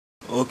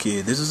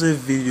Okay, this is a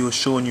video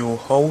showing you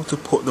how to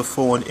put the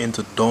phone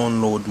into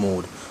download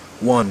mode.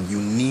 One, you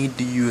need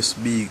the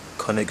USB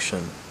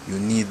connection. You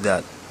need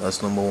that.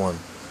 That's number one.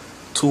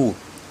 Two,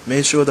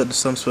 make sure that the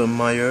Samsung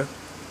Mire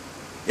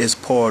is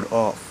powered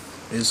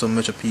off. It is on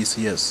Metro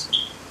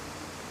PCS.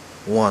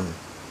 One,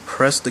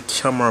 press the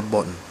camera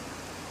button.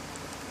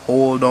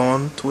 Hold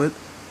on to it.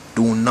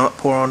 Do not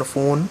power on the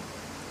phone.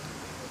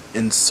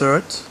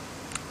 Insert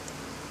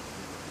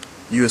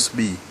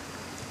USB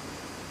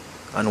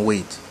and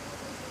wait.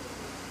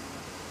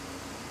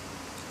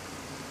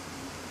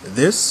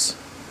 This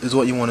is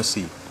what you want to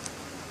see.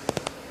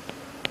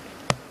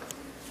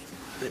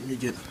 Let me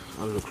get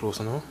a little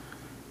closer now.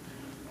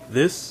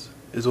 This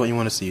is what you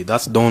want to see.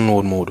 That's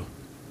download mode.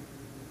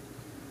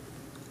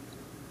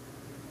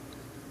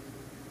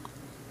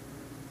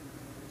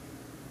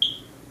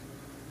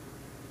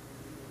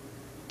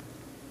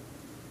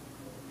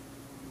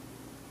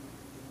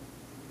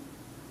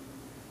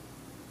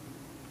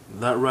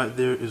 That right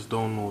there is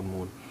download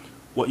mode.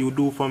 What you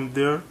do from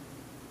there,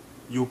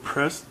 you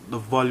press the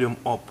volume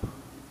up.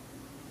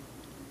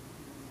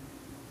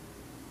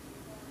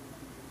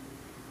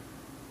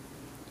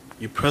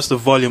 You press the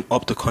volume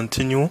up to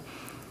continue,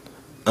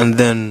 and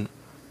then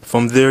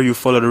from there you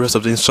follow the rest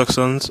of the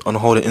instructions on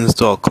how to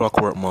install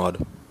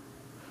ClockworkMod.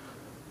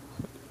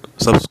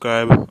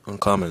 Subscribe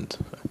and comment,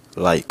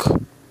 like.